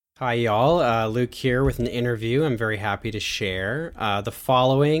Hi, y'all. Luke here with an interview I'm very happy to share. The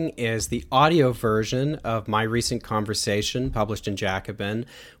following is the audio version of my recent conversation published in Jacobin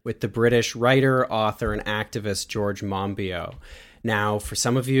with the British writer, author, and activist George Monbiot. Now, for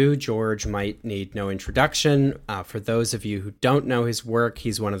some of you, George might need no introduction. For those of you who don't know his work,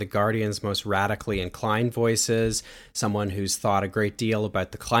 he's one of The Guardian's most radically inclined voices, someone who's thought a great deal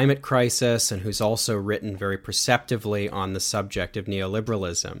about the climate crisis and who's also written very perceptively on the subject of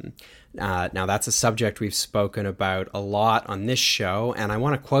neoliberalism. Now, that's a subject we've spoken about a lot on this show, and I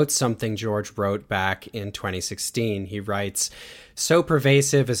want to quote something George wrote back in 2016. He writes, "So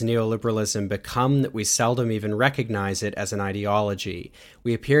pervasive has neoliberalism become that we seldom even recognize it as an ideology.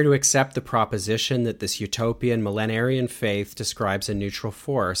 We appear to accept the proposition that this utopian millenarian faith describes a neutral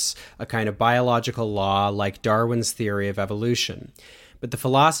force, a kind of biological law like Darwin's theory of evolution. But the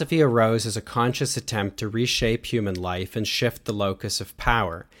philosophy arose as a conscious attempt to reshape human life and shift the locus of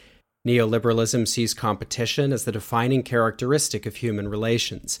power. Neoliberalism sees competition as the defining characteristic of human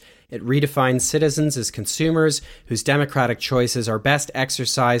relations. It redefines citizens as consumers whose democratic choices are best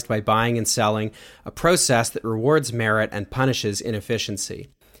exercised by buying and selling, a process that rewards merit and punishes inefficiency.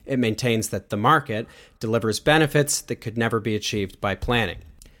 It maintains that the market delivers benefits that could never be achieved by planning."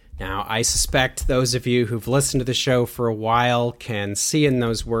 Now, I suspect those of you who've listened to the show for a while can see in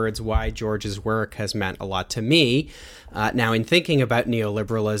those words why George's work has meant a lot to me. Now, in thinking about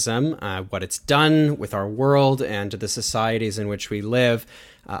neoliberalism, what it's done with our world and to the societies in which we live,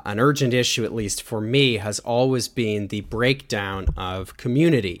 an urgent issue, at least for me, has always been the breakdown of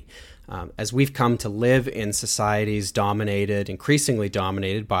community. As we've come to live in societies increasingly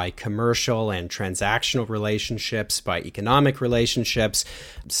dominated by commercial and transactional relationships, by economic relationships,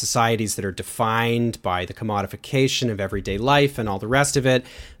 societies that are defined by the commodification of everyday life and all the rest of it,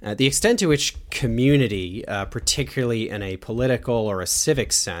 the extent to which community, particularly in a political or a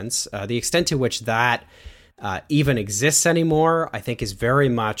civic sense, the extent to which that even exists anymore, I think is very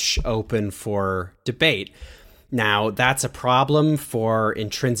much open for debate. Now, that's a problem for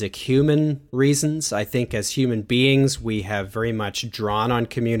intrinsic human reasons. I think as human beings, we have very much drawn on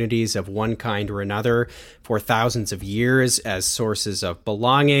communities of one kind or another for thousands of years as sources of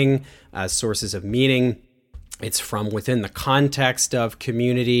belonging, as sources of meaning. It's from within the context of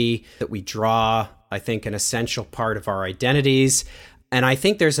community that we draw, I think, an essential part of our identities. And I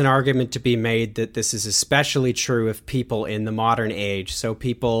think there's an argument to be made that this is especially true of people in the modern age. So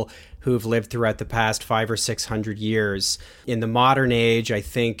people who've lived throughout the past 500 or 600 years. In the modern age, I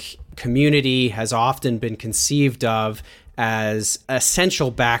think community has often been conceived of as an essential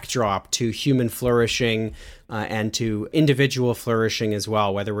backdrop to human flourishing and to individual flourishing as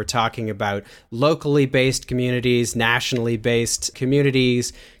well, whether we're talking about locally based communities, nationally based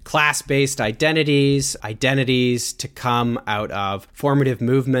communities, class-based identities to come out of formative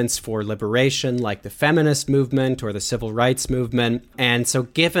movements for liberation like the feminist movement or the civil rights movement. And so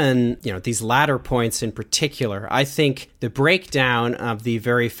given, these latter points in particular, I think the breakdown of the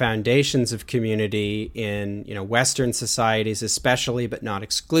very foundations of community in, Western societies especially, but not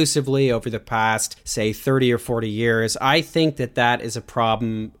exclusively over the past, say, 30 or 40 years, I think that is a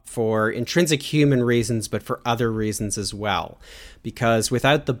problem for intrinsic human reasons, but for other reasons as well. Because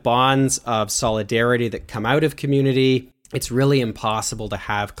without the bonds of solidarity that come out of community, it's really impossible to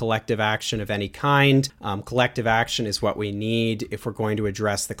have collective action of any kind. Collective action is what we need if we're going to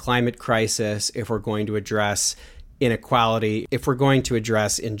address the climate crisis, if we're going to address inequality, if we're going to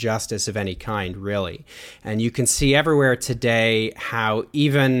address injustice of any kind, really. And you can see everywhere today how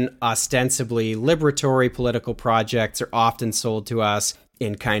even ostensibly liberatory political projects are often sold to us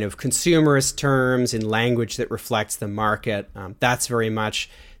in kind of consumerist terms, in language that reflects the market. That's very much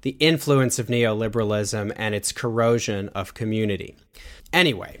the influence of neoliberalism and its corrosion of community.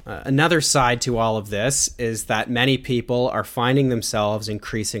 Anyway, another side to all of this is that many people are finding themselves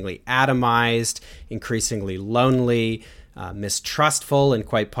increasingly atomized, increasingly lonely, mistrustful, and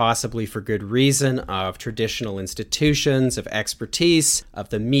quite possibly for good reason, of traditional institutions, of expertise, of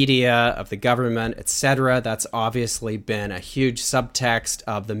the media, of the government, etc. That's obviously been a huge subtext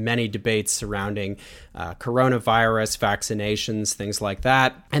of the many debates surrounding coronavirus, vaccinations, things like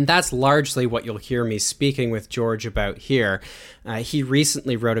that. And that's largely what you'll hear me speaking with George about here. He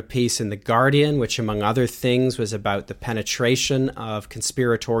recently wrote a piece in The Guardian, which among other things was about the penetration of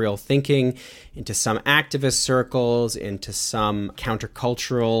conspiratorial thinking into some activist circles, into some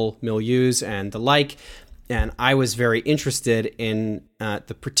countercultural milieus and the like. And I was very interested in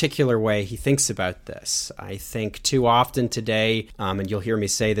the particular way he thinks about this. I think too often today, and you'll hear me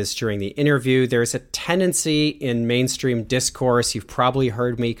say this during the interview, there's a tendency in mainstream discourse, you've probably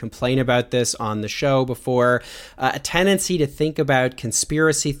heard me complain about this on the show before, a tendency to think about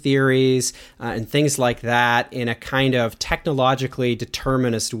conspiracy theories and things like that in a kind of technologically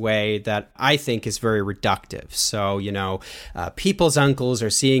determinist way that I think is very reductive. So, people's uncles are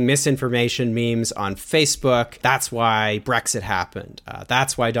seeing misinformation memes on Facebook. That's why Brexit happened.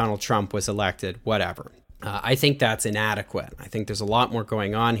 That's why Donald Trump was elected, whatever. I think that's inadequate. I think there's a lot more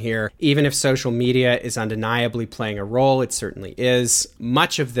going on here. Even if social media is undeniably playing a role, it certainly is.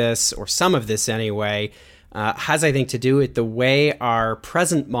 Much of this, or some of this anyway, has, I think, to do with the way our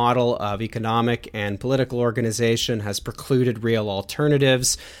present model of economic and political organization has precluded real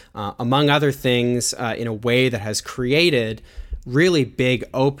alternatives, among other things, in a way that has created really big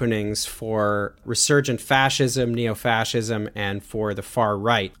openings for resurgent fascism, neo-fascism, and for the far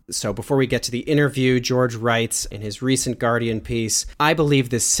right. So before we get to the interview, George writes in his recent Guardian piece, "I believe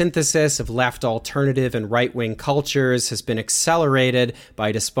this synthesis of left alternative and right-wing cultures has been accelerated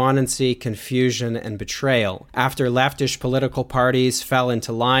by despondency, confusion, and betrayal. After leftish political parties fell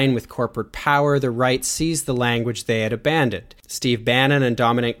into line with corporate power, the right seized the language they had abandoned. Steve Bannon and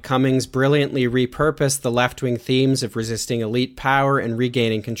Dominic Cummings brilliantly repurposed the left-wing themes of resisting elite power and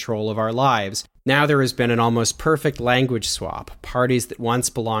regaining control of our lives. Now there has been an almost perfect language swap. Parties that once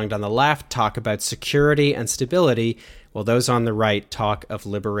belonged on the left talk about security and stability, while those on the right talk of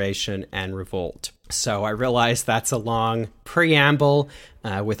liberation and revolt." So I realize that's a long preamble.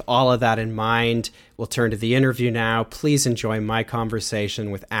 With all of that in mind, we'll turn to the interview now. Please enjoy my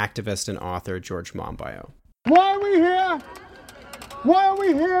conversation with activist and author George Monbiot. Why are we here? Why are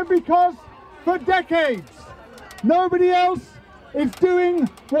we here? Because for decades, nobody else is doing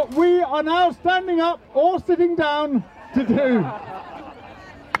what we are now standing up or sitting down to do.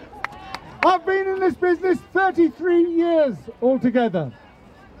 I've been in this business 33 years altogether.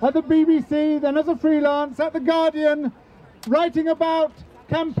 At the BBC, then as a freelance, at The Guardian, writing about,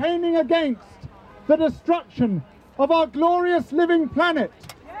 campaigning against the destruction of our glorious living planet.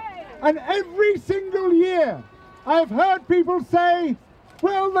 And every single year, I've heard people say,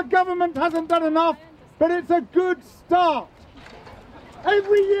 well, the government hasn't done enough, but it's a good start.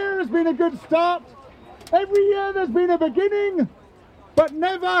 Every year has been a good start. Every year there's been a beginning, but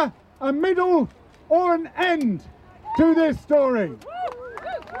never a middle or an end to this story.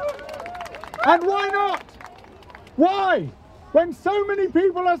 And why not? Why? When so many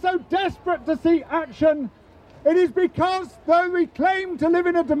people are so desperate to see action, it is because, though we claim to live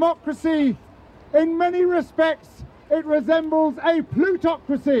in a democracy, in many respects, it resembles a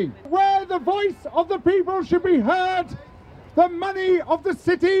plutocracy, where the voice of the people should be heard. The money of the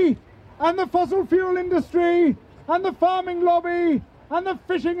city and the fossil fuel industry and the farming lobby and the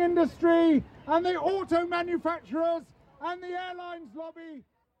fishing industry and the auto manufacturers and the airlines lobby.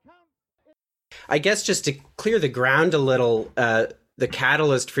 I guess just to clear the ground a little, the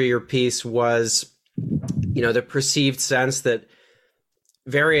catalyst for your piece was, the perceived sense that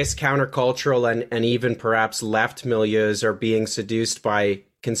various countercultural and even perhaps left milieus are being seduced by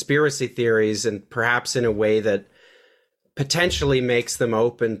conspiracy theories, and perhaps in a way that potentially makes them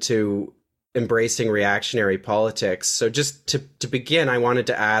open to embracing reactionary politics. So just to begin, I wanted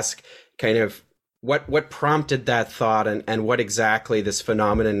to ask kind of what prompted that thought and what exactly this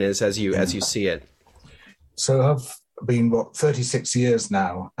phenomenon is as you see it. So I've been, 36 years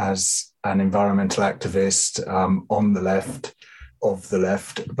now as an environmental activist on the left, of the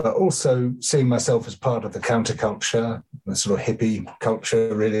left, but also seeing myself as part of the counterculture, the sort of hippie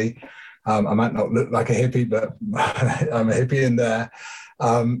culture, really. I might not look like a hippie, but I'm a hippie in there.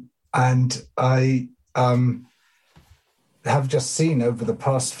 And I have just seen over the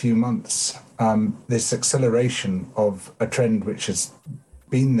past few months this acceleration of a trend which has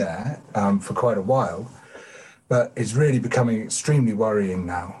been there for quite a while, but is really becoming extremely worrying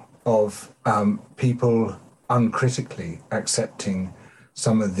now, of people uncritically accepting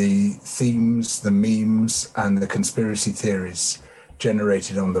some of the themes, the memes, and the conspiracy theories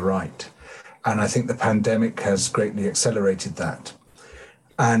generated on the right. And I think the pandemic has greatly accelerated that.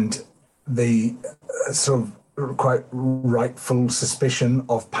 And the sort of quite rightful suspicion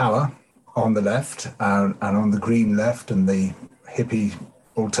of power on the left and on the green left and the hippie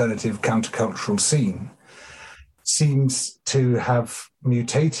alternative countercultural scene seems to have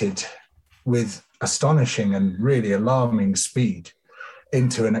mutated with astonishing and really alarming speed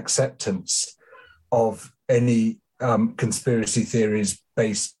into an acceptance of any conspiracy theories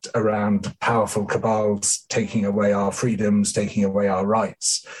based around powerful cabals taking away our freedoms, taking away our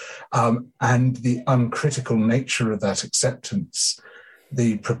rights. And the uncritical nature of that acceptance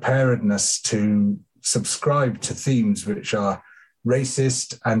the preparedness to subscribe to themes which are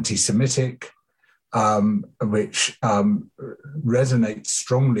racist, anti-Semitic, which resonate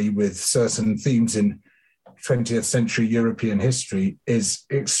strongly with certain themes in 20th century European history, is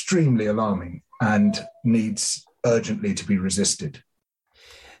extremely alarming and needs urgently to be resisted.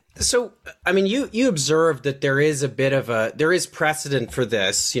 So, I mean, you observed that there is precedent for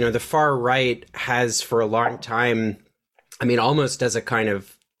this. The far right has for a long time, I mean, almost as a kind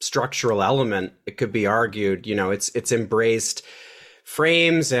of structural element, it could be argued, it's embraced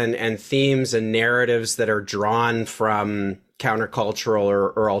frames and themes and narratives that are drawn from countercultural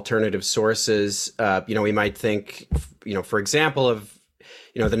or alternative sources. We might think, for example, of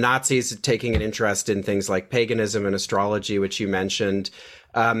the Nazis taking an interest in things like paganism and astrology, which you mentioned.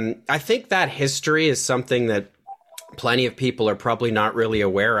 I think that history is something that plenty of people are probably not really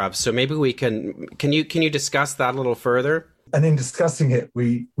aware of. So maybe we can you discuss that a little further? And in discussing it,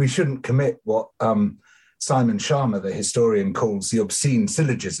 we shouldn't commit what Simon Schama, the historian, calls the obscene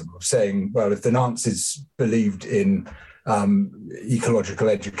syllogism of saying, well, if the Nazis believed in ecological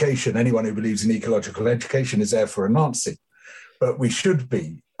education, anyone who believes in ecological education is therefore a Nazi. But we should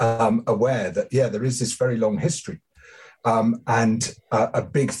be aware that, there is this very long history. And a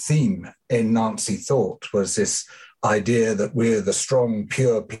big theme in Nazi thought was this idea that we're the strong,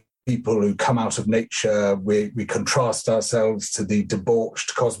 pure people who come out of nature. We contrast ourselves to the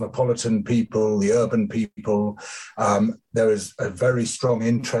debauched cosmopolitan people, the urban people. There was a very strong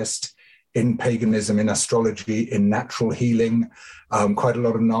interest in paganism, in astrology, in natural healing. Quite a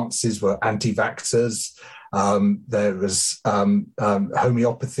lot of Nazis were anti-vaxxers. There was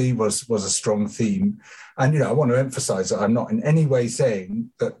homeopathy was a strong theme. And, I want to emphasize that I'm not in any way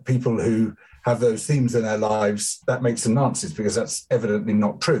saying that people who have those themes in their lives, that makes them Nazis, because that's evidently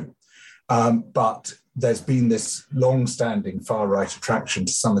not true. But there's been this long-standing far-right attraction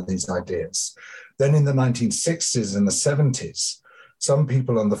to some of these ideas. Then in the 1960s and the 70s, some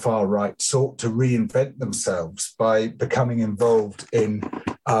people on the far right sought to reinvent themselves by becoming involved in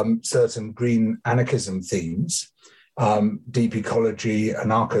certain green anarchism themes, deep ecology,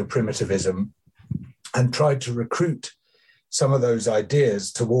 anarcho-primitivism, and tried to recruit some of those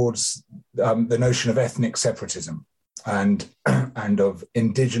ideas towards the notion of ethnic separatism and of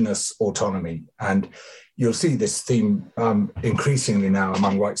indigenous autonomy. And you'll see this theme increasingly now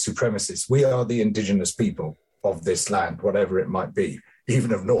among white supremacists. We are the indigenous people of this land, whatever it might be,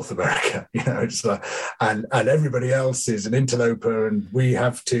 even of North America, it's like, and everybody else is an interloper, and we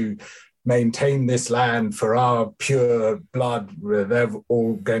have to maintain this land for our pure blood. They're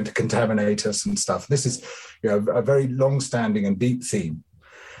all going to contaminate us and stuff. This is, a very long-standing and deep theme,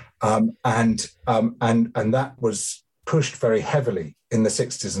 and that was pushed very heavily in the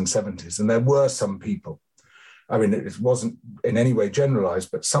 60s and 70s. And there were some people, I mean, it wasn't in any way generalized,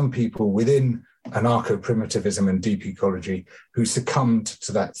 but some people within anarcho-primitivism and deep ecology who succumbed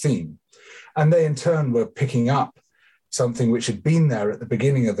to that theme. And they in turn were picking up something which had been there at the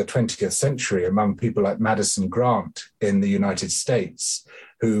beginning of the 20th century among people like Madison Grant in the United States,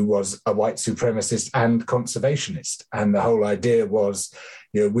 who was a white supremacist and conservationist. And the whole idea was,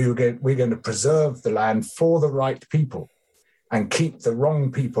 we're going to preserve the land for the right people and keep the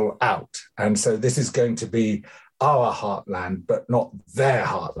wrong people out. And so this is going to be our heartland, but not their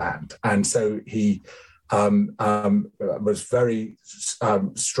heartland. And so he was very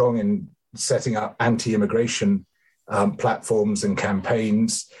strong in setting up anti-immigration platforms and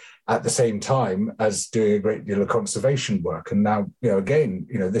campaigns at the same time as doing a great deal of conservation work. And now, again,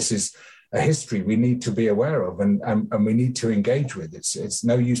 this is a history we need to be aware of and we need to engage with. It's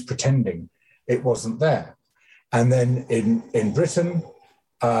no use pretending it wasn't there. And then in Britain,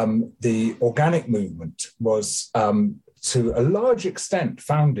 the organic movement was to a large extent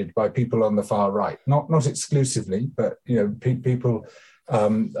founded by people on the far right, not exclusively, but people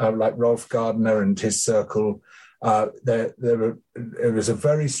like Rolf Gardner and his circle. There was a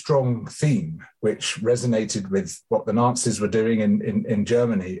very strong theme which resonated with what the Nazis were doing in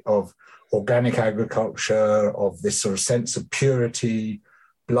Germany, of organic agriculture, of this sort of sense of purity,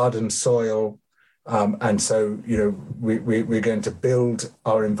 blood and soil. And so, we're going to build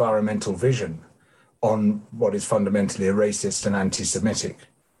our environmental vision on what is fundamentally a racist and anti-Semitic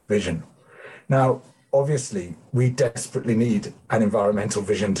vision. Now, obviously, we desperately need an environmental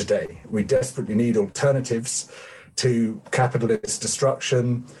vision today. We desperately need alternatives to capitalist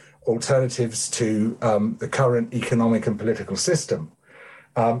destruction, alternatives to the current economic and political system.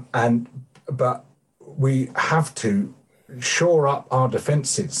 But we have to shore up our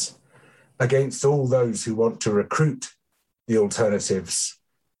defenses against all those who want to recruit the alternatives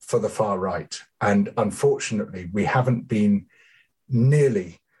for the far right. And unfortunately, we haven't been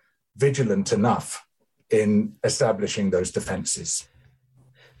nearly vigilant enough in establishing those defenses.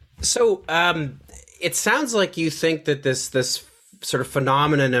 So it sounds like you think that this sort of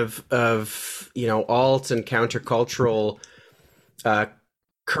phenomenon of alt and countercultural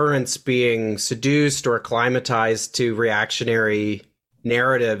currents being seduced or acclimatized to reactionary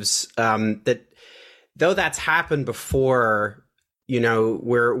narratives, that though that's happened before,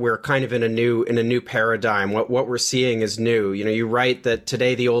 we're kind of in a new paradigm. What we're seeing is new. You write that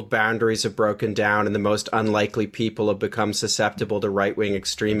today the old boundaries have broken down and the most unlikely people have become susceptible to right-wing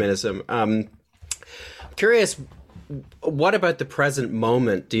extremism. Curious, what about the present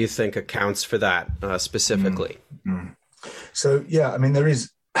moment do you think accounts for that specifically? Mm-hmm. So, yeah,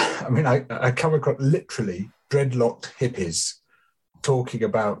 I come across literally dreadlocked hippies talking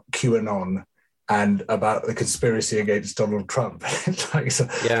about QAnon and about the conspiracy against Donald Trump. It's like,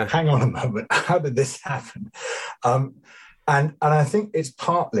 hang on a moment, how did this happen? And I think it's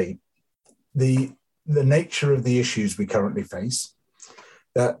partly the nature of the issues we currently face,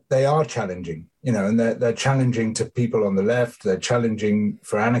 that they are challenging, and they're challenging to people on the left. They're challenging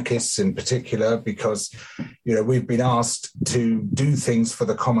for anarchists in particular, because, we've been asked to do things for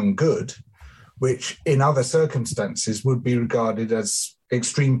the common good, which in other circumstances would be regarded as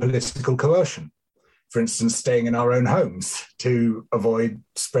extreme political coercion. For instance, staying in our own homes to avoid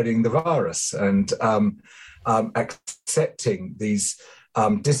spreading the virus, and accepting these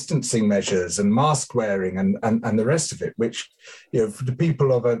distancing measures and mask wearing and the rest of it, which, for the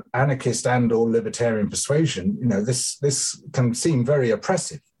people of an anarchist and or libertarian persuasion, this can seem very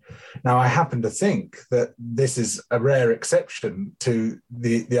oppressive. Now, I happen to think that this is a rare exception to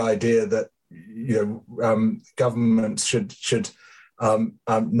the idea that governments should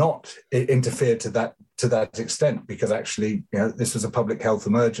not interfere to that extent, because actually, this was a public health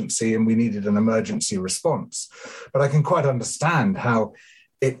emergency and we needed an emergency response. But I can quite understand how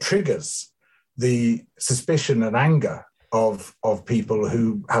it triggers the suspicion and anger of people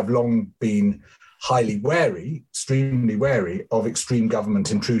who have long been highly wary, extremely wary of extreme government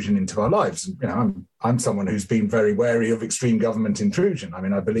intrusion into our lives. I'm someone who's been very wary of extreme government intrusion.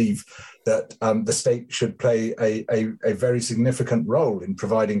 I believe that the state should play a very significant role in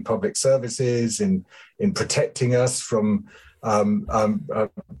providing public services, in protecting us from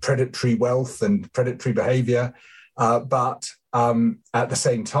predatory wealth and predatory behavior. But at the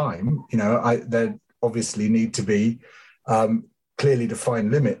same time, there obviously need to be clearly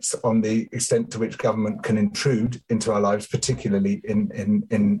defined limits on the extent to which government can intrude into our lives, particularly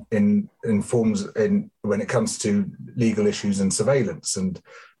in forms when it comes to legal issues and surveillance and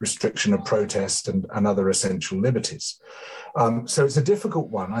restriction of protest and other essential liberties. So it's a difficult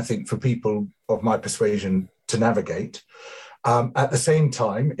one, I think, for people of my persuasion to navigate. At the same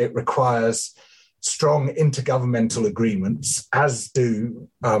time, it requires strong intergovernmental agreements, as do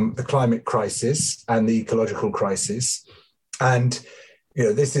the climate crisis and the ecological crisis. And,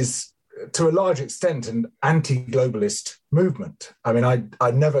 this is, to a large extent, an anti-globalist movement. I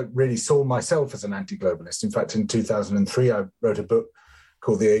never really saw myself as an anti-globalist. In fact, in 2003, I wrote a book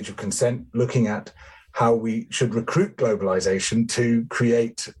called The Age of Consent, looking at how we should recruit globalization to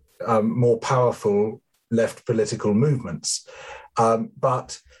create more powerful left political movements.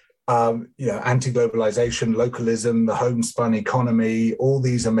 But anti-globalization, localism, the homespun economy, all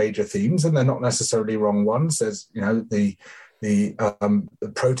these are major themes, and they're not necessarily wrong ones. There's, the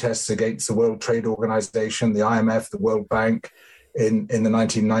protests against the World Trade Organization, the IMF, the World Bank in the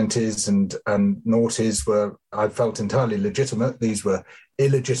 1990s and noughties were, I felt, entirely legitimate. These were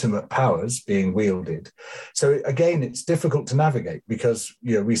illegitimate powers being wielded. So again, it's difficult to navigate because,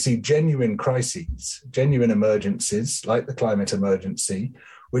 we see genuine crises, genuine emergencies like the climate emergency,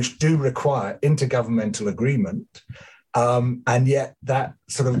 which do require intergovernmental agreement. And yet that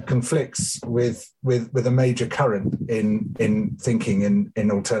sort of conflicts with a major current in thinking in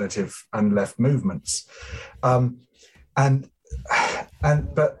alternative and left movements. But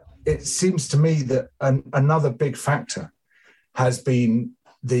it seems to me that another big factor has been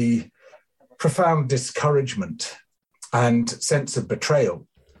the profound discouragement and sense of betrayal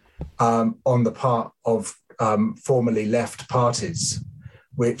on the part of formerly left parties,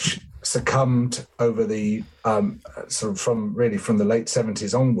 which succumbed over the from the late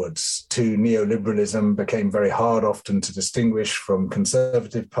 70s onwards to neoliberalism, became very hard often to distinguish from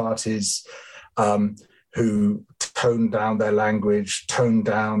conservative parties who toned down their language, toned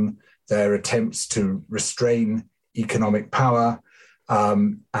down their attempts to restrain economic power,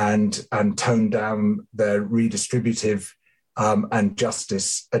 and toned down their redistributive and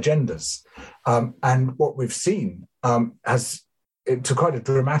justice agendas. And what we've seen to quite a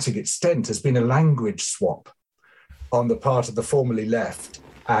dramatic extent has been a language swap on the part of the formerly left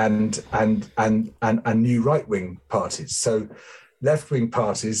and new right-wing parties. So left-wing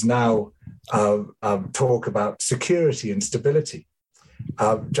parties now talk about security and stability.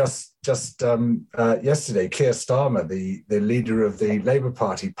 Just yesterday, Keir Starmer, the leader of the Labour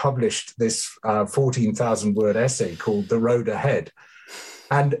Party, published this 14,000-word essay called "The Road Ahead,"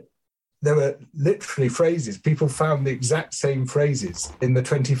 and there were literally phrases. People found the exact same phrases in the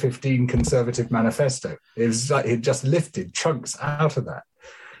 2015 Conservative Manifesto. It was like it just lifted chunks out of that,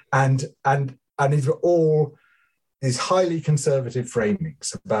 and these were all these highly conservative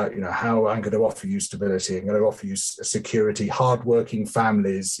framings about, how I'm going to offer you stability, I'm going to offer you security, hardworking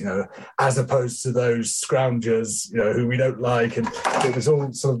families, as opposed to those scroungers, who we don't like. And it was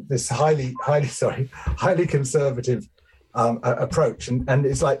all sort of this highly conservative approach. And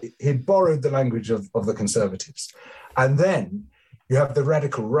it's like he'd borrowed the language of the conservatives. And then you have the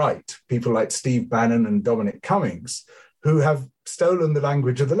radical right, people like Steve Bannon and Dominic Cummings, who have stolen the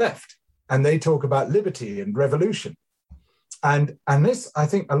language of the left. And they talk about liberty and revolution. And this, I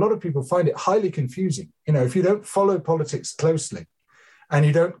think a lot of people find it highly confusing. If you don't follow politics closely and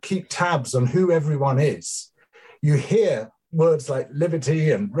you don't keep tabs on who everyone is, you hear words like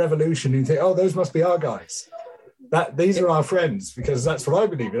liberty and revolution and you think, oh, those must be our guys. These are our friends, because that's what I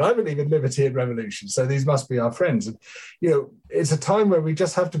believe in. I believe in liberty and revolution. So these must be our friends. And, it's a time where we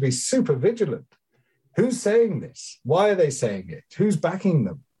just have to be super vigilant. Who's saying this? Why are they saying it? Who's backing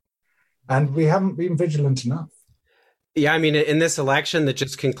them? And we haven't been vigilant enough. Yeah, I mean, in this election that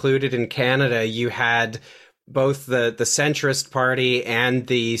just concluded in Canada, you had both the centrist party and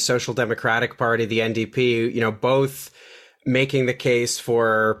the Social Democratic Party, the NDP, both making the case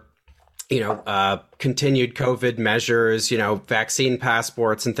for, continued COVID measures, vaccine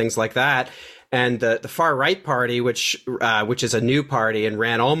passports and things like that. And the far right party, which is a new party and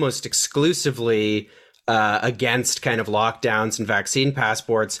ran almost exclusively against kind of lockdowns and vaccine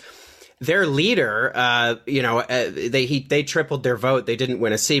passports. Their leader, they tripled their vote. They didn't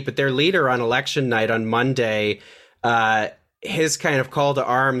win a seat, but their leader on election night on Monday, his kind of call to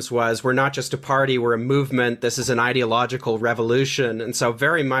arms was, we're not just a party, we're a movement. This is an ideological revolution. And so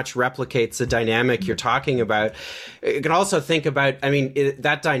very much replicates the dynamic you're talking about. You can also think about,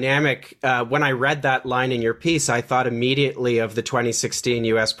 that dynamic, when I read that line in your piece, I thought immediately of the 2016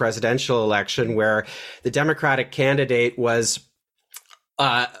 US presidential election, where the Democratic candidate was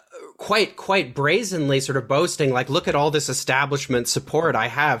quite brazenly sort of boasting, like, look at all this establishment support I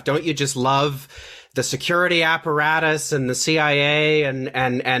have. Don't you just love the security apparatus and the CIA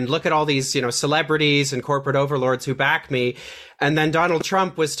and look at all these, celebrities and corporate overlords who back me. And then Donald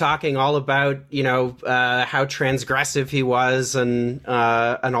Trump was talking all about, how transgressive he was and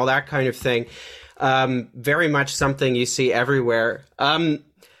all that kind of thing. Very much something you see everywhere.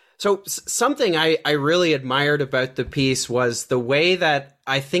 So something I really admired about the piece was the way that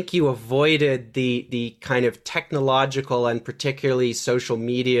I think you avoided the kind of technological and particularly social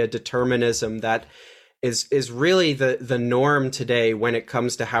media determinism that is really the norm today when it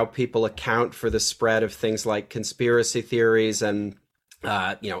comes to how people account for the spread of things like conspiracy theories and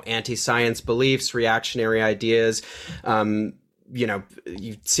anti-science beliefs, reactionary ideas.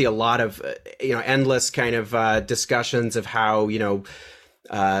 You see a lot of endless kind of discussions of how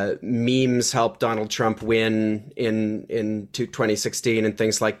memes helped Donald Trump win in 2016 and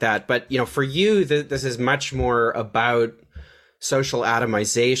things like that. But, for you, this is much more about social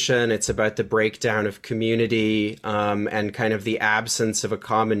atomization. It's about the breakdown of community and kind of the absence of a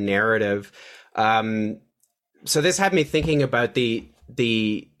common narrative. So this had me thinking about the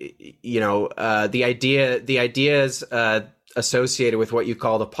ideas associated with what you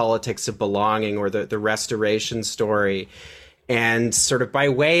call the politics of belonging, or the restoration story. And sort of by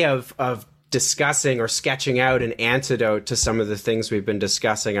way of discussing or sketching out an antidote to some of the things we've been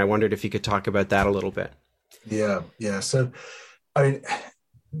discussing, I wondered if you could talk about that a little bit. Yeah. So, I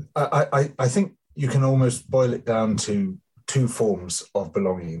think you can almost boil it down to two forms of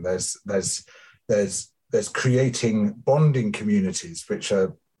belonging. There's creating bonding communities, which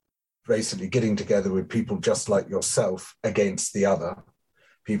are basically getting together with people just like yourself against the other,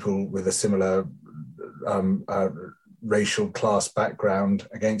 people with a similar racial class background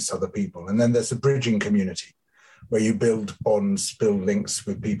against other people. And then there's a bridging community where you build bonds, build links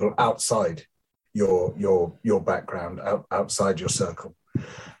with people outside your background, outside your circle.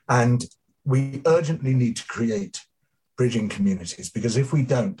 And we urgently need to create bridging communities, because if we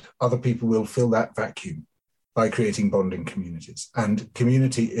don't, other people will fill that vacuum by creating bonding communities. And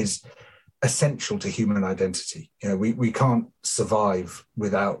community is essential to human identity. We can't survive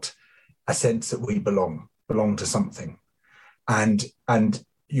without a sense that we belong to something. And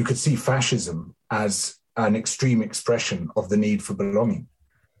you could see fascism as an extreme expression of the need for belonging.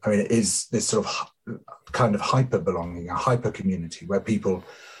 I mean, it is this sort of kind of hyper belonging, a hyper community where people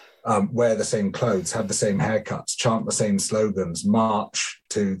wear the same clothes, have the same haircuts, chant the same slogans, march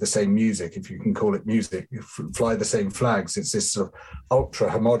to the same music, if you can call it music, fly the same flags. It's this sort of ultra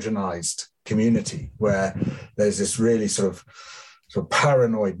homogenized community where there's this really sort of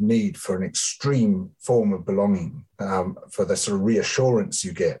paranoid need for an extreme form of belonging, for the sort of reassurance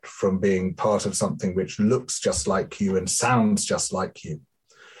you get from being part of something which looks just like you and sounds just like you.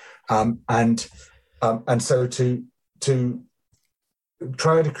 And so to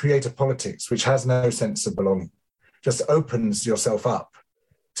try to create a politics which has no sense of belonging just opens yourself up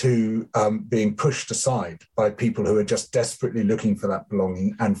to being pushed aside by people who are just desperately looking for that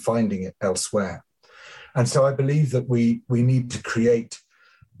belonging and finding it elsewhere. And so I believe that we need to create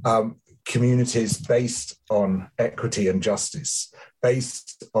communities based on equity and justice,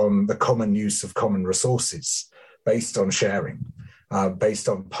 based on the common use of common resources, based on sharing, based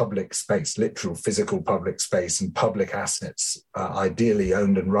on public space, literal physical public space and public assets, ideally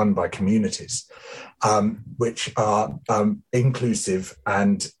owned and run by communities, which are inclusive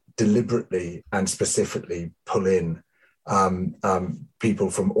and deliberately and specifically pull in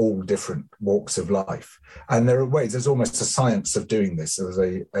people from all different walks of life. And there are ways, there's almost a science of doing this. There was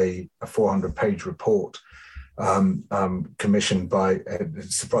a 400-page report commissioned by,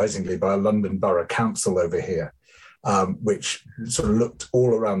 surprisingly, by a London Borough Council over here, which sort of looked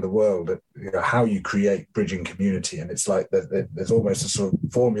all around the world at how you create bridging community. And it's like there's almost a sort of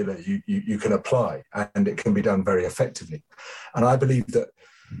formula you can apply, and it can be done very effectively. And I believe that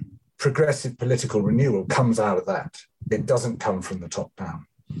progressive political renewal comes out of that. It doesn't come from the top down.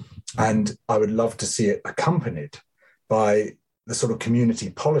 And I would love to see it accompanied by the sort of community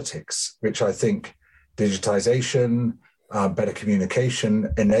politics, which I think digitization, better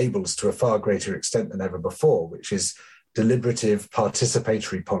communication enables to a far greater extent than ever before, which is deliberative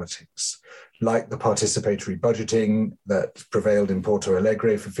participatory politics, like the participatory budgeting that prevailed in Porto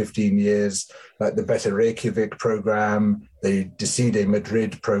Alegre for 15 years, like the Better Reykjavik program, the Decide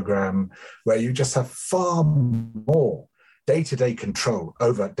Madrid program, where you just have far more day-to-day control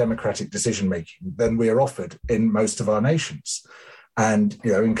over democratic decision-making than we are offered in most of our nations. And,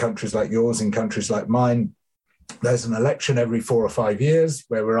 in countries like yours, in countries like mine, there's an election every 4 or 5 years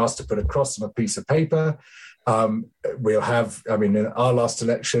where we're asked to put a cross on a piece of paper. We'll have, in our last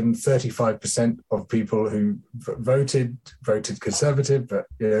election, 35% of people who voted Conservative, but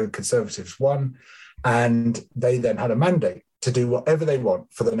Conservatives won. And they then had a mandate to do whatever they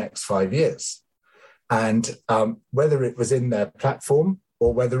want for the next 5 years. And whether it was in their platform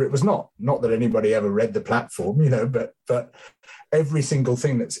or whether it was not that anybody ever read the platform, but every single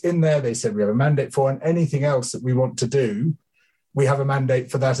thing that's in there, they said we have a mandate for, and anything else that we want to do, we have a mandate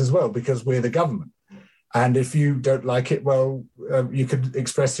for that as well, because we're the government. And if you don't like it, well, you could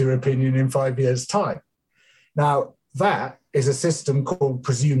express your opinion in 5 years' time. Now, that is a system called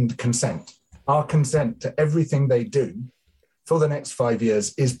presumed consent. Our consent to everything they do for the next 5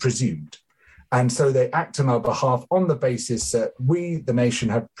 years is presumed. And so they act on our behalf on the basis that we, the nation,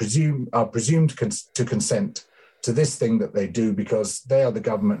 are presumed to consent to this thing that they do because they are the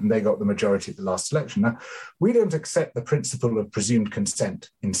government and they got the majority at the last election. Now, we don't accept the principle of presumed consent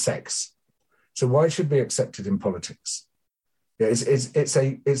in sex. So why should we accept it in politics? It's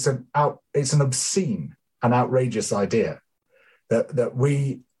an obscene and outrageous idea that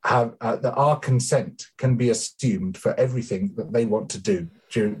we have that our consent can be assumed for everything that they want to do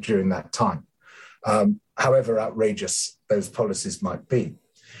during that time, however outrageous those policies might be.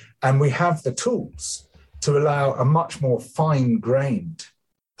 And we have the tools to allow a much more fine-grained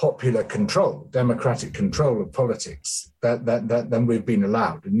popular control, democratic control of politics than we've been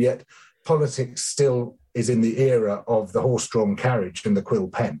allowed. And yet politics still is in the era of the horse-drawn carriage and the quill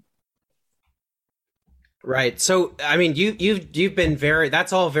pen. Right. So, you've been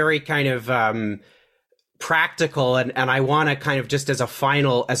that's all very kind of practical, and I want to kind of just as a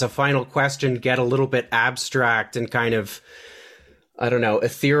final question get a little bit abstract and kind of, I don't know,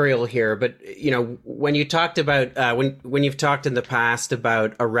 ethereal here. But when you talked about when you've talked in the past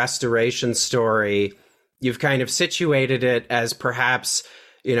about a restoration story, you've kind of situated it as perhaps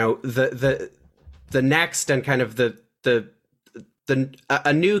the next and kind of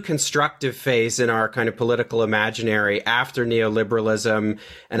a new constructive phase in our kind of political imaginary after neoliberalism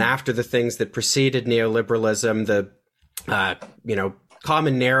and after the things that preceded neoliberalism, the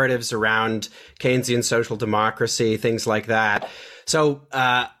common narratives around Keynesian social democracy, things like that. So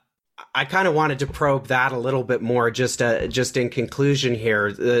I kind of wanted to probe that a little bit more, just in conclusion here.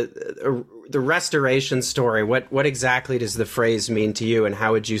 the restoration story, what exactly does the phrase mean to you, and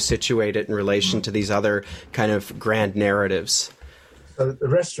how would you situate it in relation to these other kind of grand narratives? So the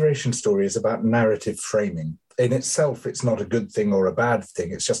restoration story is about narrative framing. In itself, it's not a good thing or a bad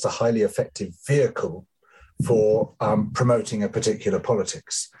thing. It's just a highly effective vehicle for promoting a particular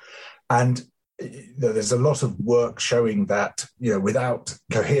politics. And there's a lot of work showing that, without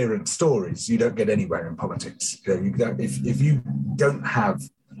coherent stories, you don't get anywhere in politics. If you don't have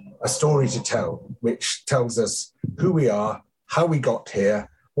a story to tell, which tells us who we are, how we got here,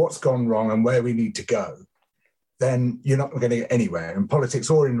 what's gone wrong, and where we need to go, then you're not going to get anywhere in politics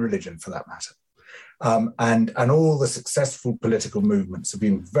or in religion, for that matter. And all the successful political movements have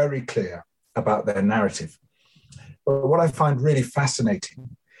been very clear about their narrative. But what I find really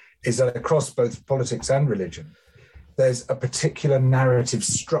fascinating is that across both politics and religion, there's a particular narrative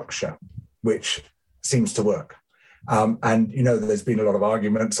structure which seems to work. And there's been a lot of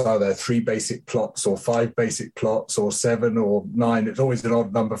arguments. Are there 3 basic plots or 5 basic plots or 7 or 9? It's always an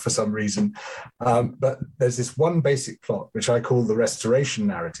odd number for some reason. But there's this one basic plot, which I call the restoration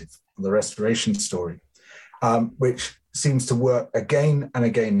narrative, the restoration story, which seems to work again and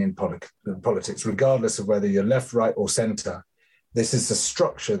again in politics, regardless of whether you're left, right, or center. This is the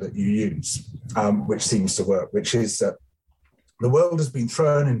structure that you use, which seems to work, which is that the world has been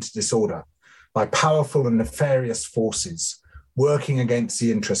thrown into disorder by powerful and nefarious forces working against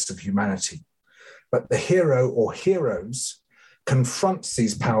the interests of humanity. But the hero or heroes confronts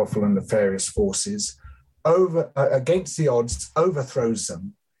these powerful and nefarious forces against the odds, overthrows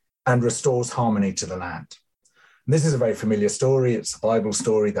them, and restores harmony to the land. And this is a very familiar story. It's the Bible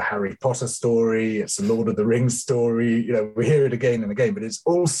story, the Harry Potter story, it's the Lord of the Rings story. We hear it again and again, but it's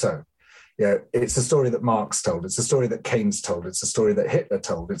also, it's a story that Marx told. It's a story that Keynes told. It's a story that Hitler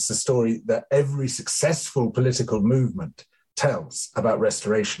told. It's a story that every successful political movement tells about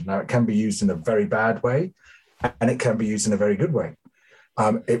restoration. Now, it can be used in a very bad way, and it can be used in a very good way.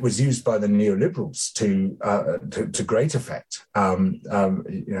 It was used by the neoliberals to great effect.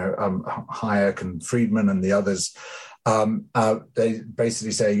 Hayek and Friedman and the others, they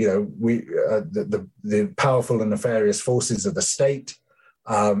basically say, the powerful and nefarious forces of the state,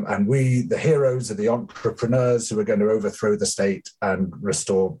 and we, the heroes, are the entrepreneurs who are going to overthrow the state and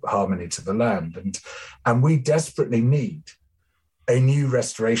restore harmony to the land. And we desperately need a new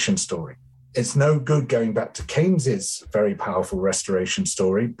restoration story. It's no good going back to Keynes's very powerful restoration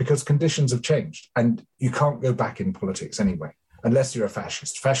story because conditions have changed and you can't go back in politics anyway, unless you're a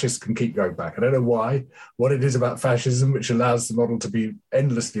fascist. Fascists can keep going back. I don't know why, what it is about fascism which allows the model to be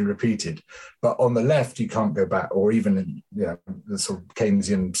endlessly repeated. But on the left, you can't go back, or even in the sort of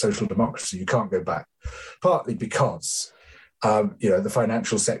Keynesian social democracy, you can't go back, partly because the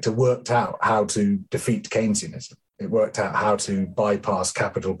financial sector worked out how to defeat Keynesianism. It worked out how to bypass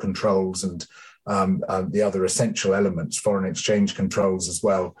capital controls and the other essential elements, foreign exchange controls as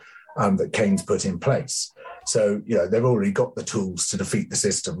well, that Keynes put in place. So, they've already got the tools to defeat the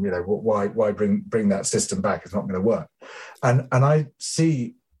system. Why bring that system back? It's not going to work. And I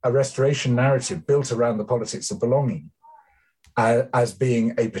see a restoration narrative built around the politics of belonging as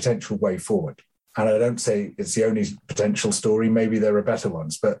being a potential way forward. And I don't say it's the only potential story. Maybe there are better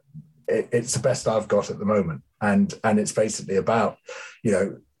ones, but it's the best I've got at the moment. And it's basically about,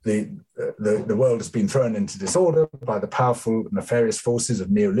 the world has been thrown into disorder by the powerful, nefarious forces of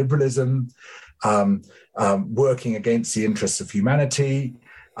neoliberalism, working against the interests of humanity,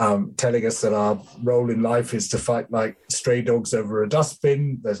 telling us that our role in life is to fight like stray dogs over a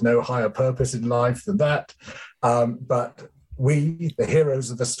dustbin. There's no higher purpose in life than that. But we, the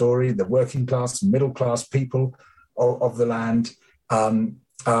heroes of the story, the working class, middle class people of the land,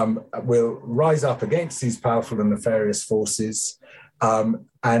 will rise up against these powerful and nefarious forces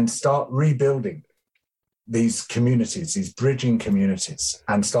and start rebuilding these communities, these bridging communities,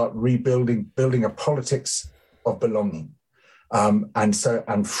 and start building a politics of belonging. And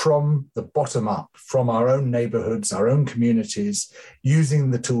from the bottom up, from our own neighborhoods, our own communities,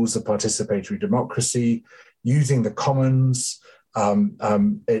 using the tools of participatory democracy, using the commons,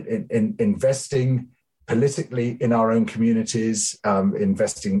 investing politically in our own communities,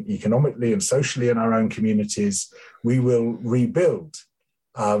 investing economically and socially in our own communities, we will rebuild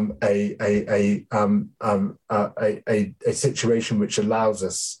a situation which allows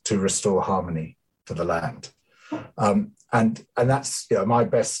us to restore harmony to the land. And that's my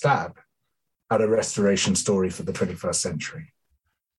best stab at a restoration story for the 21st century.